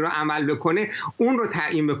مفصلی رو عمل بکنه اون رو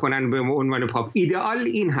تعیین بکنن به عنوان پاپ. ایدئال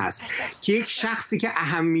این هست که یک شخصی که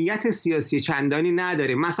اهمیت سیاسی چندانی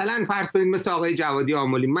نداره، مثلا فرض کنید مثل آقای جوادی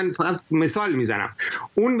آملی، من فقط مثال میزنم،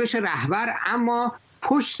 اون بشه رهبر، اما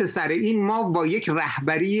پشت سر این ما با یک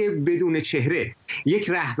رهبری بدون چهره، یک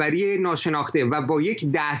رهبری ناشناخته و با یک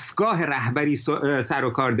دستگاه رهبری سر و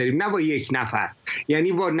کار داریم، نه با یک نفر،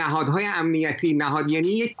 یعنی با نهادهای امنیتی، یعنی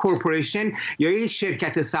یک کورپوریشن یا یک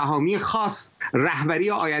شرکت سهامی خاص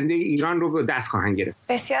رهبری آینده ایران رو به دست خواهند گرفت.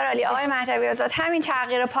 بسیار عالی. آقای مهدوی آزاد، همین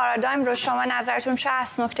تغییر پارادایم رو شما نظرتون چه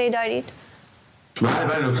هست؟ نکته‌ای دارید؟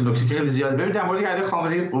 بله نکته که زیاد. ببینید در مورد علی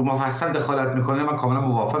خامنه‌ای مفصل دخالت میکنه، من کاملا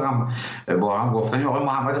موافقم با هم گفتن. آقای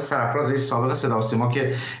محمد سرفراز رئیس سابق صدا و سیما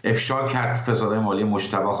که افشا کرد فسادهای مالی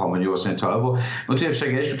مجتبی خامنه‌ای و حسین طایب و اون تو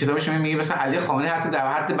افشاگریش تو کتابش میگه مثلا علی خامنه‌ای حتی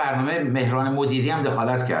در حد برنامه مهران مدیری هم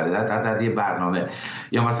دخالت کرده در یه برنامه،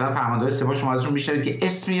 یا مثلا فرماندهای سپاه شما ازشون میشنوید که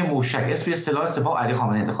اسم موشک، اسم سلاح سپاه علی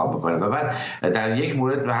خامنه‌ای انتخاب میکنه و بعد در یک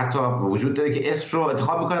مورد حتی وجود داره که اسم رو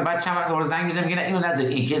انتخاب میکنه، بعد چند وقت دوباره زنگ میزنه میگه نه اینو نذار،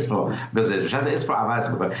 این اسم رو بذار، شاید اسم رو عوض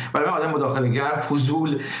میکنه. برای من آدم مداخله‌گر،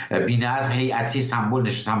 فضول، بی‌نظم، هیئتی،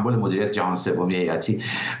 سمبل مدیریت جهان سومی هیئتی.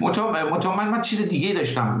 من چیز دیگه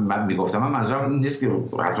داشتم من میگفتم. من منظورم نیست که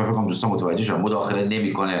حتما فکر کنم دوستان متوجه شدن مداخله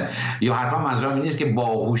نمیکنه، یا حتما منظورم این نیست که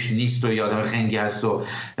باهوش نیست و یا آدم خنگی هست و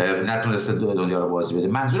نتونسته دنیا رو بازی بده.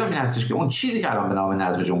 منظورم این هستش که اون چیزی که الان به نام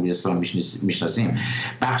نظم جمهوری اسلامی میشناسیم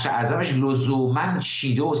بخش اعظمش لزوما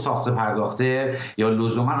چیده و ساخته پرداخته یا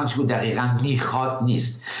لزوما آنچه که دقیقاً میخواد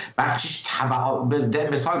نیست. بخشش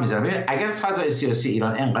مثال میزنم، اگر از فضای سیاسی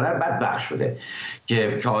ایران انقدر بدبخت شده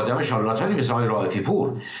که آدم شارلاتانی مثل آقای رائفی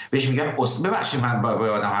پور بهش میگن ببخشید من با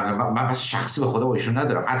آدم من بس شخصی به خدا با ایشون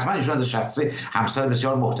ندارم، حتما ایشون از شخصی همسر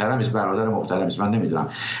بسیار محترمی است، برادر محترمی است، من نمیدونم،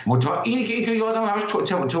 متا اینی که یه آدم همش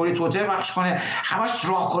تئوری توته بخش کنه، همش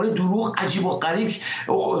راهکار دروغ عجیب و غریب،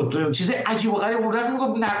 چیز عجیب و غریب. اون وقت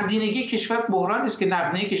میگه نقدینگی کشور بحران نیست که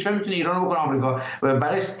نقدینگی کشور میتونه ایران رو بکنه آمریکا،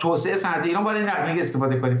 برای توسعه صنعت ایران باید نقدینگی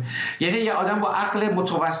استفاده کنیم. یعنی یه آدم با عقل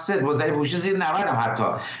متوسط با ضریب هوشی زیر 90 هم حتی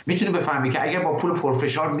میتونه بفهمی که اگر با پول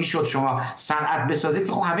پرفشار میشد شما صنعت بسازید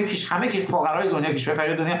که خب همه فقرای دنیا، کشور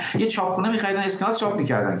فقیر دنیا یه چاپخونه می‌خریدن، اسکناس چاپ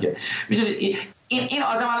می‌کردن. که میدونید این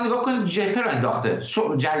آدم الان نگاه کنید جبهه رو انداخته،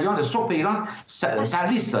 جریان صبح ایران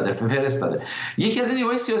سرویس داده، فرست داده. یکی از این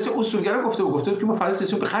نیروهای سیاسی اصولگرا گفته که ما فضای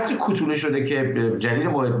سیاسی به قدری کوتوله شده که جلیل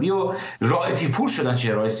محبی و رائفی پور شدن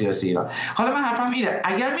چهره‌های سیاسی ایران. حالا من حرفم اینه،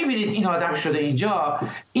 اگر می‌بینید این آدم شده اینجا،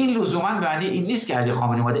 این لزوما معنی این نیست که علی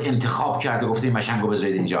خامنه‌ای اومده انتخاب کرده گفته این مشنگو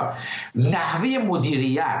بذارید اینجا. نحوه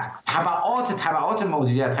مدیریت، تبعات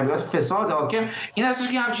مدیریت، تبعات فساد حاکم این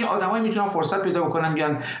هستش که همچین آدمایی میتونن فرصت پیدا بکنن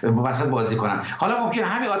بیان وسط بازی کنن. حالا ممکنه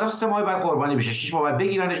همین آدم 3 ماه بعد قربانی بشه، 6 ماه بعد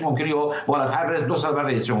بگیرنش، ممکنه یا بالاتر برسه 2 سال بعد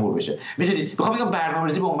رئیس جمهور بشه. میدونید میخوام بگم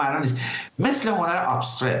برنامه‌ریزی به اون معنا نیست. مثل هنر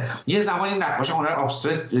ابسترکت، یه زمانی نقاش هنر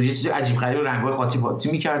ابسترکت یه چیز عجیب غریب رنگ‌های قاطی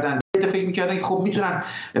پاتی می‌کردن، فکر می‌کردن که خب میتونن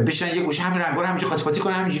بشن یه گوشه همین رنگ‌ها رو همینجوری قاطی پاتی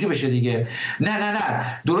کنن همینجوری بشه دیگه. نه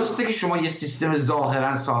درسته که شما یه سیستم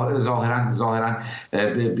ظاهراً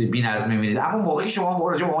بی‌نظم می‌بینید، اما موقعی شما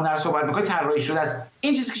راجع به هنر صحبت می‌کنید طراحی شده است.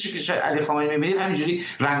 این چیزی که علی خامنه‌ای می‌بینید همینجوری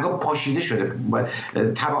رنگ‌ها پاشیده شده،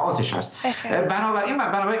 تبعاتش هست.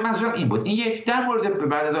 بنابراین منظورم این بود. این یک در مورد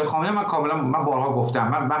بعد از آقای خامنه‌ای من بارها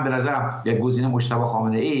گفتم، من به نظرم یک گزینه مجتبی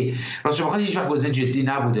خامنه‌ای راستش بخواد هیچ وقت گزینه جدی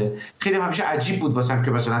نبوده. خیلی همیشه عجیب بود واسم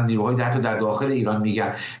که مثلا نیروهای حتی در داخل ایران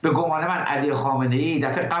میگن به گمان من علی خامنه‌ای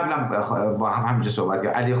دفعه قبلا با همینجا صحبت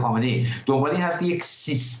کرد، علی خامنه‌ای دنبال این هست که یک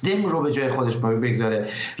سیستم رو به جای خودش بگذاره.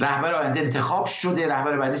 رهبر آینده انتخاب شده،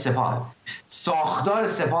 رهبر بعدی سپاه، ساختار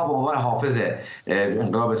سپاه به عنوان حافظ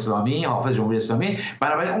انقلاب اسلامی، حافظ جمهوری اسلامی.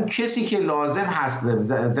 بنابراین اون کسی که لازم هست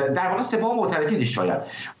در واقع سپاه معترفی نیست، شاید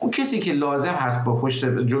اون کسی که لازم هست با پشت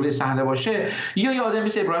جلوی صحنه باشه یا یه آدم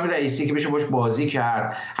مثل ابراهیم رئیسی که بشه باش بازی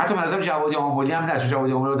کرد، حتی به نظر جوادی آملی هم نه،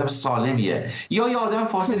 جوادی آملی آدم سالمیه، یا یه آدم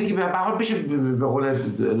فاسدی که به هر حال بشه به قول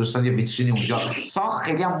دوستان یه ویترینی اونجا ساخت،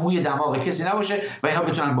 خیلی هم موی دماغ کسی نباشه و اینا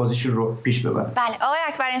بتونن بازیشون رو پیش ببرن. بله آقای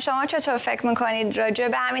اکبرین، شما چطور فکر می‌کنید راجع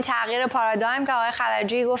به همین تغییر پارادایم که آقای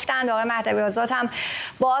خلجی گفتند، آقای مهدوی آزاد هم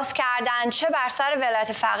باز کردن، چه بر سر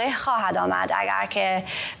ولایت فقیه خواهد آمد اگر که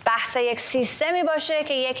بحث یک سیستمی باشه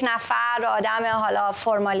که یک نفر آدم حالا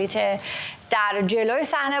فرمالیته در جلوی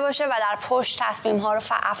صحنه باشه و در پشت تصمیم‌ها رو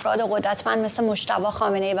افراد قدرتمند مثل مجتبی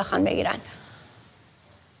خامنه‌ای بخوان بگیرن؟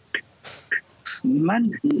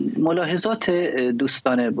 من ملاحظات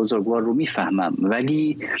دوستان بزرگوار رو میفهمم،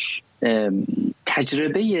 ولی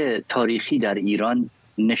تجربه تاریخی در ایران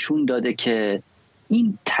نشون داده که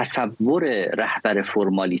این تصور رهبر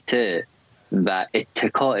فرمالیته و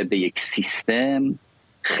اتکاء به یک سیستم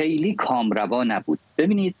خیلی کامروا نبود.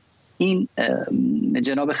 ببینید این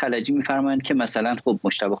جناب خلجی میفرمایند که مثلا خب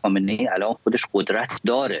مجتبی خامنه‌ای الان خودش قدرت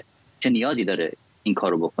داره، چه نیازی داره این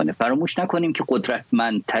کارو بکنه؟ فراموش نکنیم که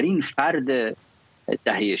قدرتمندترین فرد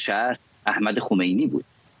دهه 60 احمد خمینی بود.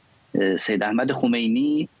 سید احمد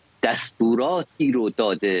خمینی دستوراتی رو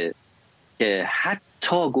داده که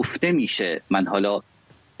حتی گفته میشه، من حالا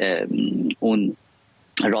اون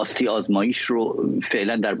راستی آزمایش رو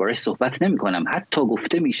فعلا دربارش صحبت نمی کنم، حتی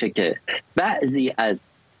گفته میشه که بعضی از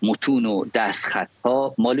متون و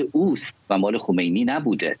دستخطها مال اوست و مال خمینی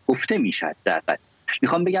نبوده. گفته میشه. دقیقا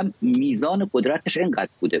میخوام بگم میزان قدرتش اینقدر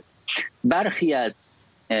بوده. برخی از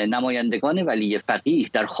نمایندگان ولی فقیه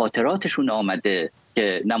در خاطراتشون آمده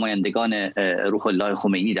که نمایندگان روح الله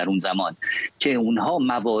خمینی در اون زمان که اونها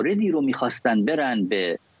مواردی رو میخواستن برن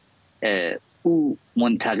به او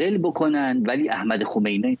منتقل بکنن، ولی احمد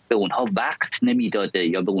خمینی به اونها وقت نمیداده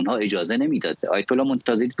یا به اونها اجازه نمیداده. آیت الله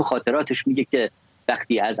منتظری تو خاطراتش میگه که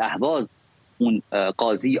وقتی از اهواز اون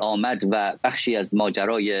قاضی آمد و بخشی از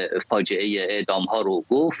ماجرای فاجعه اعدام ها رو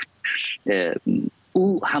گفت،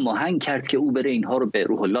 او هماهنگ کرد که او بره اینها رو به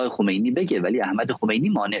روح الله خمینی بگه، ولی احمد خمینی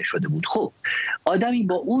مانع شده بود. خب آدمی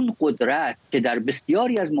با اون قدرت که در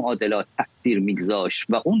بسیاری از معادلات تأثیر میگذاشت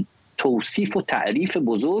و اون توصیف و تعریف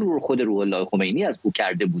بزرگ رو خود روح الله خمینی از او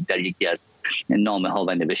کرده بود در یکی از نامه ها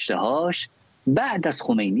و نوشته هاش، بعد از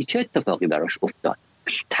خمینی چه اتفاقی براش افتاد؟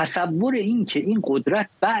 تصور این که این قدرت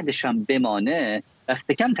بعدش هم بمانه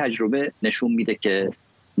دست کم تجربه نشون میده که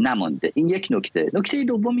نمانده. این یک نکته. نکته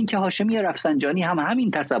دوم این که هاشمی رفسنجانی هم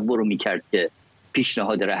همین تصور رو میکرد که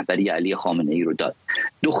پیشنهاد رهبری علی خامنه‌ای رو داد.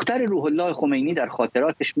 دختر روح الله خمینی در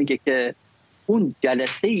خاطراتش میگه که اون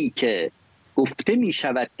جلسه‌ای که گفته می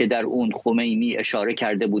شود که در اون خمینی اشاره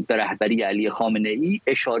کرده بود به رهبری علی خامنه‌ای،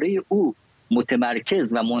 اشاره او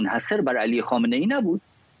متمرکز و منحصر بر علی خامنه‌ای نبود.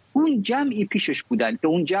 اون جمعی پیشش بودن که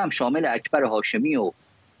اون جمع شامل اکبر هاشمی و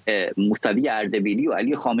موسوی اردبیلی و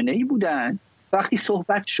علی خامنه‌ای بودن. وقتی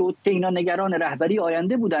صحبت شد که اینا نگران رهبری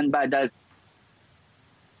آینده بودن بعد از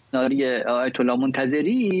ناری آیت الله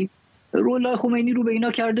منتظری، روح الله خمینی رو به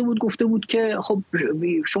اینا کرده بود، گفته بود که خب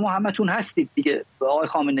شما همتون هستید دیگه، آقای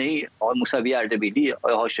خامنه‌ای، آقای موسوی اردبیلی،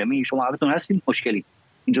 آقای هاشمی، شما همتون هستید، مشکلی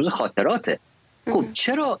این جزء خاطراته. خب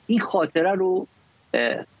چرا این خاطره رو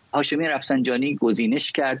هاشمی رفسنجانی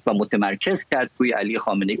گزینش کرد و متمرکز کرد روی علی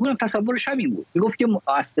خامنه‌ای؟ اونم تصورش همین بود، میگفت که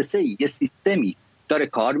مؤسسه‌ای، یه سیستمی داره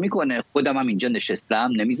کار میکنه، خودم هم اینجا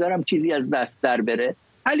نشستم، نمیذارم چیزی از دست در بره.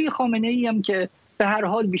 علی خامنه‌ای هم که به هر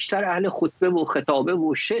حال بیشتر اهل خطبه و خطابه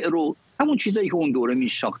و شعر و همون چیزایی که اون دوره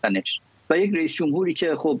میشناختنش، و یک رئیس جمهوری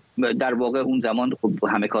که خب در واقع اون زمان خب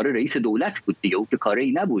همه کاره رئیس دولت بود دیگه، او که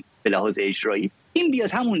کاری نبود به لحاظ اجرایی، این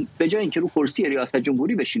بیاد همون به جای اینکه رو کرسی ریاست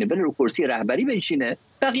جمهوری بشینه بره رو کرسی رهبری بشینه،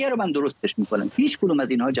 بقیه رو من درستش میکنم. هیچ کدوم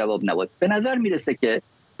از اینها جواب نبود. به نظر میرسه که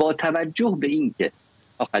با توجه به این که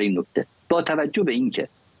آخرین نکته، با توجه به این که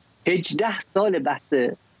 18 سال بحث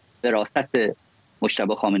وراثت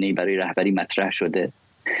مجتبی خامنه‌ای برای رهبری مطرح شده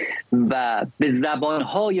و به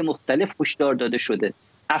زبانهای مختلف هشدار داده شده،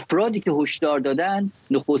 افرادی که هشدار دادن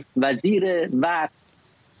نخست وزیر وقت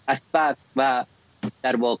اسفند و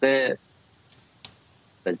در واقع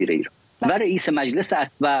وزیر ایران و رئیس مجلس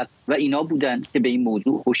اسفند و اینا بودن که به این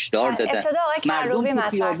موضوع هشدار دادن. ابتدا آقای کروبی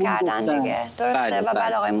مطرح کردن دیگه، درسته؟ و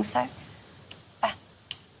بعد آقای موسوی.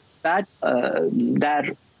 بعد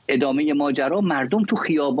در ادامه ماجرا مردم تو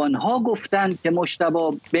خیابان‌ها گفتن که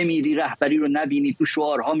مجتبی بمیری رهبری رو نبینی، تو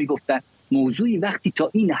شعارها میگفتن. موضوعی وقتی تا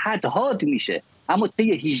این حد حاد میشه اما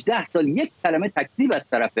طی 18 سال یک کلمه تکذیب از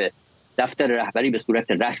طرف دفتر رهبری به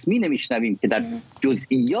صورت رسمی نمیشنویم که در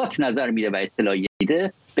جزئیات نظر میده و اطلاعی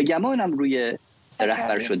میده، به گمانم روی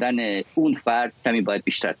رهبر شدن اون فرد کمی باید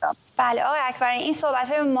بیشتر تام. بله آقای اکبری، این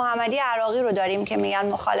صحبت‌های محمدی عراقی رو داریم که میگن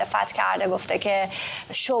مخالفت کرده، گفته که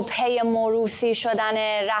شبهه موروثی شدن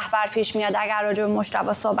رهبر پیش میاد اگر راجع به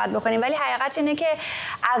مجتبی صحبت بکنیم، ولی حقیقت اینه که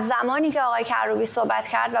از زمانی که آقای کروبی صحبت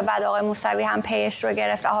کرد و بعد آقای موسوی هم پیش رو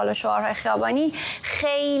گرفت و حالا شعارهای خیابانی،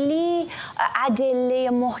 خیلی ادله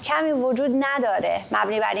محکمی وجود نداره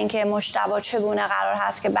مبنی بر اینکه مجتبی چگونه قرار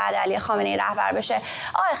هست که بعد علی خامنه‌ای رهبر بشه.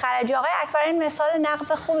 آقای خلجی، آقای اکبری مثال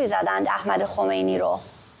نقض خوبی زدند احمد خمینی رو.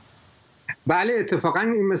 بله اتفاقا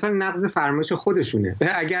این مثال نقض فرمایش خودشونه.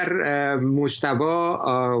 اگر مجتبی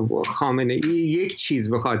خامنه ای یک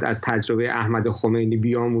چیز بخواد از تجربه احمد خمینی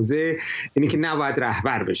بیاموزه اینه که نباید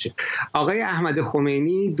رهبر بشه. آقای احمد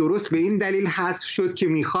خمینی درست به این دلیل حذف شد که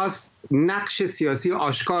میخواست نقش سیاسی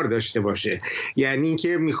آشکار داشته باشه، یعنی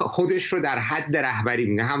که خودش رو در حد رهبری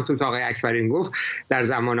بینه. همونطور که آقای اکبرین گفت در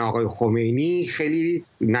زمان آقای خمینی خیلی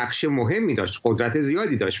نقش مهمی داشت، قدرت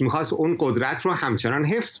زیادی داشت، میخواست اون قدرت رو همچنان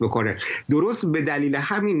حفظ بکنه. درست به دلیل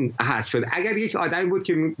همین حذف شد. اگر یک آدمی بود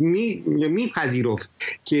که میپذیرفت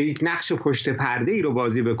که یک نقش پشت پرده ای رو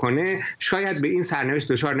بازی بکنه شاید به این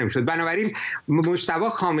سرنوشت دچار نمیشد. بنابراین مجتبی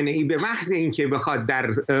خامنه ای به محض اینکه بخواد در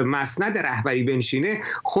مسند رهبری بنشینه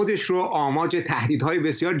خودش رو آماج تهدیدهای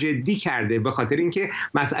بسیار جدی کرده، به خاطر اینکه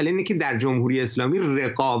مسئله اینه که در جمهوری اسلامی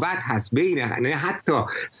رقابت هست بین حتی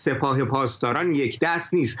سپاه پاسداران یک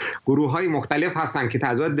دست نیست، گروه‌های مختلف هستن که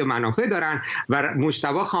تضاد منافع دارن و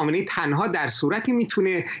مجتبی خامنه ای تنها در صورتی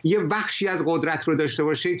میتونه یه بخشی از قدرت رو داشته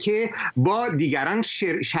باشه که با دیگران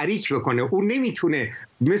شریک بکنه. او نمیتونه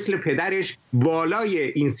مثل پدرش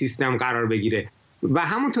بالای این سیستم قرار بگیره و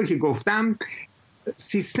همونطور که گفتم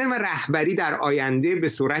سیستم رهبری در آینده به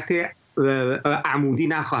صورت عمودی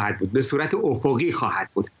نخواهد بود، به صورت افقی خواهد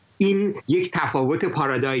بود. این یک تفاوت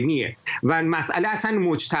پارادایمیه و مسئله اصلا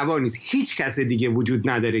مجتبی نیست. هیچ کس دیگه وجود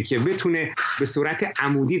نداره که بتونه به صورت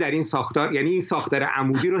عمودی در این ساختار، یعنی این ساختار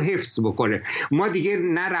عمودی رو حفظ بکنه. ما دیگه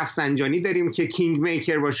نه رفسنجانی داریم که کینگ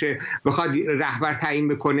میکر باشه بخواد رهبر تعیین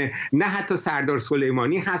بکنه، نه حتی سردار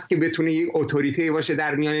سلیمانی هست که بتونه یک اتوریته باشه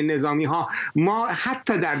در میان نظامی ها. ما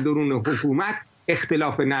حتی در درون حکومت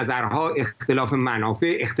اختلاف نظرها، اختلاف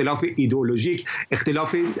منافع، اختلاف ایدئولوژیک،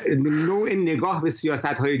 اختلاف نوع نگاه به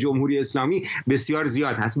سیاست‌های جمهوری اسلامی بسیار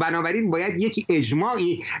زیاد هست. بنابراین باید یک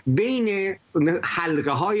اجماعی بین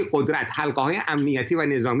حلقه‌های قدرت، حلقه‌های امنیتی و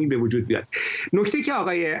نظامی به وجود بیاد. نکته که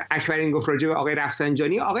آقای اکبرین گفت راجع به آقای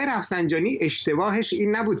رفسنجانی اشتباهش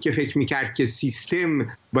این نبود که فکر می‌کرد که سیستم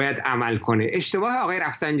باید عمل کنه. اشتباه آقای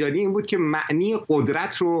رفسنجانی این بود که معنی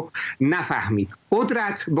قدرت رو نفهمید.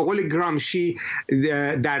 قدرت به قول گرامشی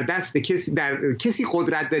در دست کسی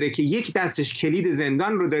قدرت داره که یک دستش کلید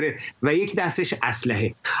زندان رو داره و یک دستش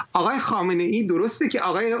اسلحه. آقای خامنه ای درسته که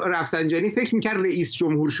آقای رفسنجانی فکر میکرد رئیس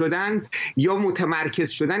جمهور شدن یا متمرکز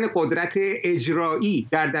شدن قدرت اجرایی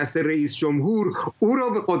در دست رئیس جمهور او رو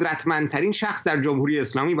به قدرتمندترین شخص در جمهوری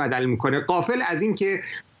اسلامی بدل میکنه، غافل از این که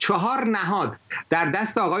 4 نهاد در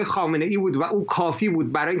دست آقای خامنه ای بود و او کافی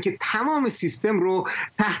بود برای اینکه تمام سیستم رو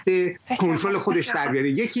تحت کنترل خودش در بیاره.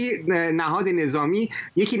 یکی نهاد نظامی،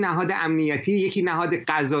 یکی نهاد امنیتی، یکی نهاد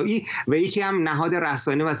قضایی و یکی هم نهاد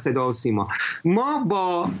رسانه و صدا و سیما. ما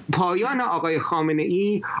با پایان آقای خامنه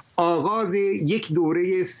ای آغاز یک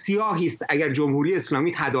دوره سیاهی است اگر جمهوری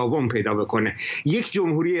اسلامی تداوم پیدا بکنه. یک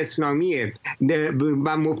جمهوری اسلامی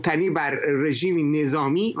و مبتنی بر رژیم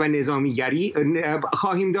نظامی و نظامیگری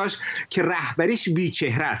خواهیم داشت که رهبریش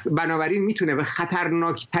بی‌چهره است. بنابراین میتونه به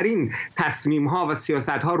خطرناکترین تصمیم‌ها و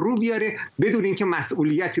سیاست‌ها رو بیاره بدون اینکه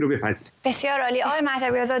مسئولیتی رو بپذیره. بسیار عالی. آقای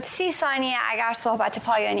مهدوی آزاد 30 ثانیه اگر صحبت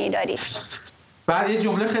پایانی دارید. بعد یه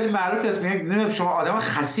جمله خیلی معروفی است، میگه شما آدم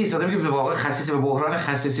خسیس، آدمی که به واقع خسیس، به بحران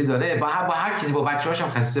خسیسی داره، با هر چیزی، با بچه‌هاش هم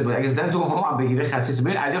خسیسه، اگه زن دوم هم بگیره خسیسه.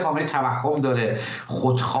 ببین علی خامنه‌ای توهم داره،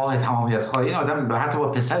 خودخواه، تمامیت خواه. این آدم حتی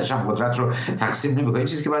با پسرش هم قدرت رو تقسیم نمی‌کنه. این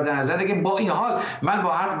چیزی که بعد در نظر بگیریم. با این حال من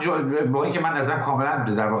با اینکه من نظرم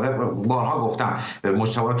کاملا در واقع بارها گفتم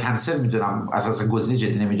مجتبی رو کنسل می‌دونم، اساس گزینه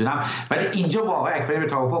جدی نمی‌دونم، ولی اینجا با آقای اکبری به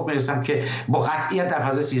توافق می‌رسم که با قطعیت در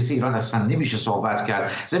فضای سیاسی ایران اصلا نمیشه صحبت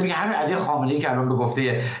کرد. مثلا میگه همین علی خامنه‌ای که به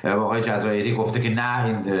گفته آقای جزایری گفته که نه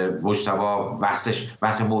این مجتبی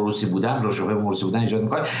بحث موروثی بودن رو شبهه موروثی بودن ایجاد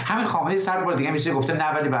می‌کنه، همین خامنه‌ای 100 بار دیگه میشه گفته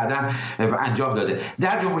نه ولی بعداً انجام داده.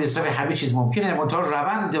 در جمهوری اسلامی همه چیز ممکنه، منتها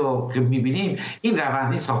روند رو که می‌بینیم این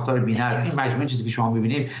روندی ساختار بی‌نظم، این مجموعه چیزی که شما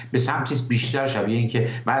می‌بینید به سمتی بیشتر شبیه این که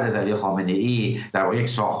بعد از علی خامنه‌ای در واقع یک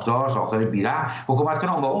ساختار بی‌رحم حکومت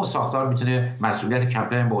کنه، با اون ساختار میتونه مسئولیت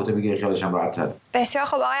کمتری به عهده بگیره، خیالش هم راحت‌تر. بسیار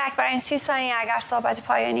خوب. آقای اکبرین 30 ثانیه اگر صحبت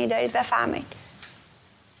پایانی دارید بفرمایید.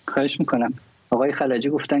 خواهش میکنم. آقای خلجی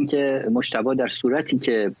گفتن که مجتبی در صورتی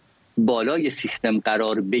که بالای سیستم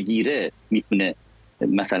قرار بگیره میتونه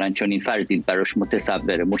مثلا چون این فرضی براش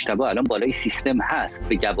متصوره. مجتبی الان بالای سیستم هست،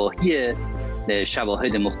 به گواهی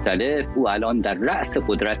شواهد مختلف او الان در رأس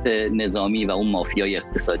قدرت نظامی و اون مافیای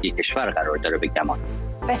اقتصادی کشور قرار داره به گمان.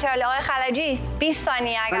 بسیار عالی. آقای خلجی 20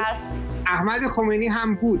 ثانیه اگر. احمد خمینی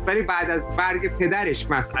هم بود ولی بعد از مرگ پدرش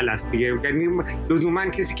مسئله است دیگه. یعنی لزوما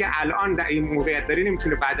کسی که الان در این موقعیت داره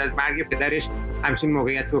نمیتونه بعد از مرگ پدرش همچین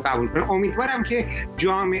موقعیت رو قبول کنه. امیدوارم که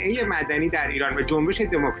جامعه مدنی در ایران و جنبش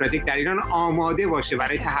دموکراتیک در ایران آماده باشه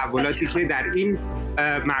برای تحولاتی که در این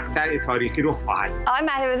مقطع تاریخی رخ خواهد. آقای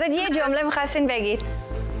مهدی یه جمله می‌خواستین بگید؟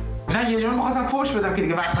 نه یه جمله می‌خواستم فوش بدم که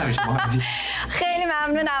دیگه وقت نمیشه. خیلی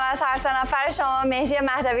ممنونم از هر سه نفر شما، مهدی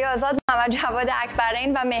مهدوی آزاد، محمد جواد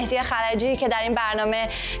اکبرین و مهدی خلجی که در این برنامه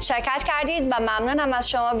شرکت کردید و ممنونم از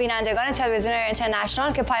شما بینندگان تلویزیون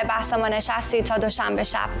اینترنشنال که پای بحث ما نشستید تا دوشنبه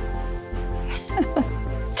شب.